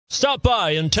Stop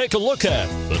by and take a look at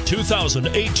the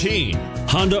 2018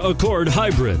 Honda Accord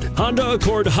Hybrid. Honda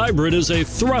Accord Hybrid is a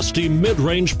thrusty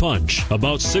mid-range punch.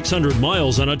 About 600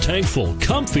 miles on a tank full,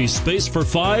 comfy space for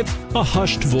 5, a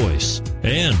hushed voice.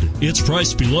 And it's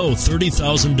priced below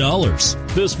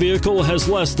 $30,000. This vehicle has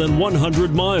less than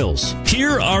 100 miles.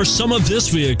 Here are some of this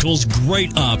vehicle's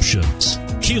great options: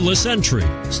 keyless entry,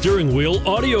 steering wheel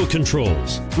audio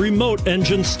controls, remote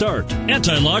engine start,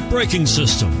 anti-lock braking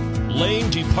system, lane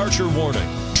departure warning,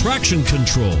 traction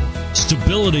control,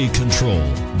 stability control,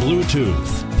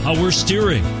 Bluetooth, power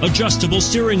steering, adjustable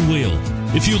steering wheel.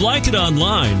 If you like it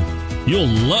online, you'll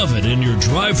love it in your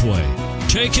driveway.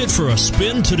 Take it for a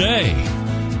spin today.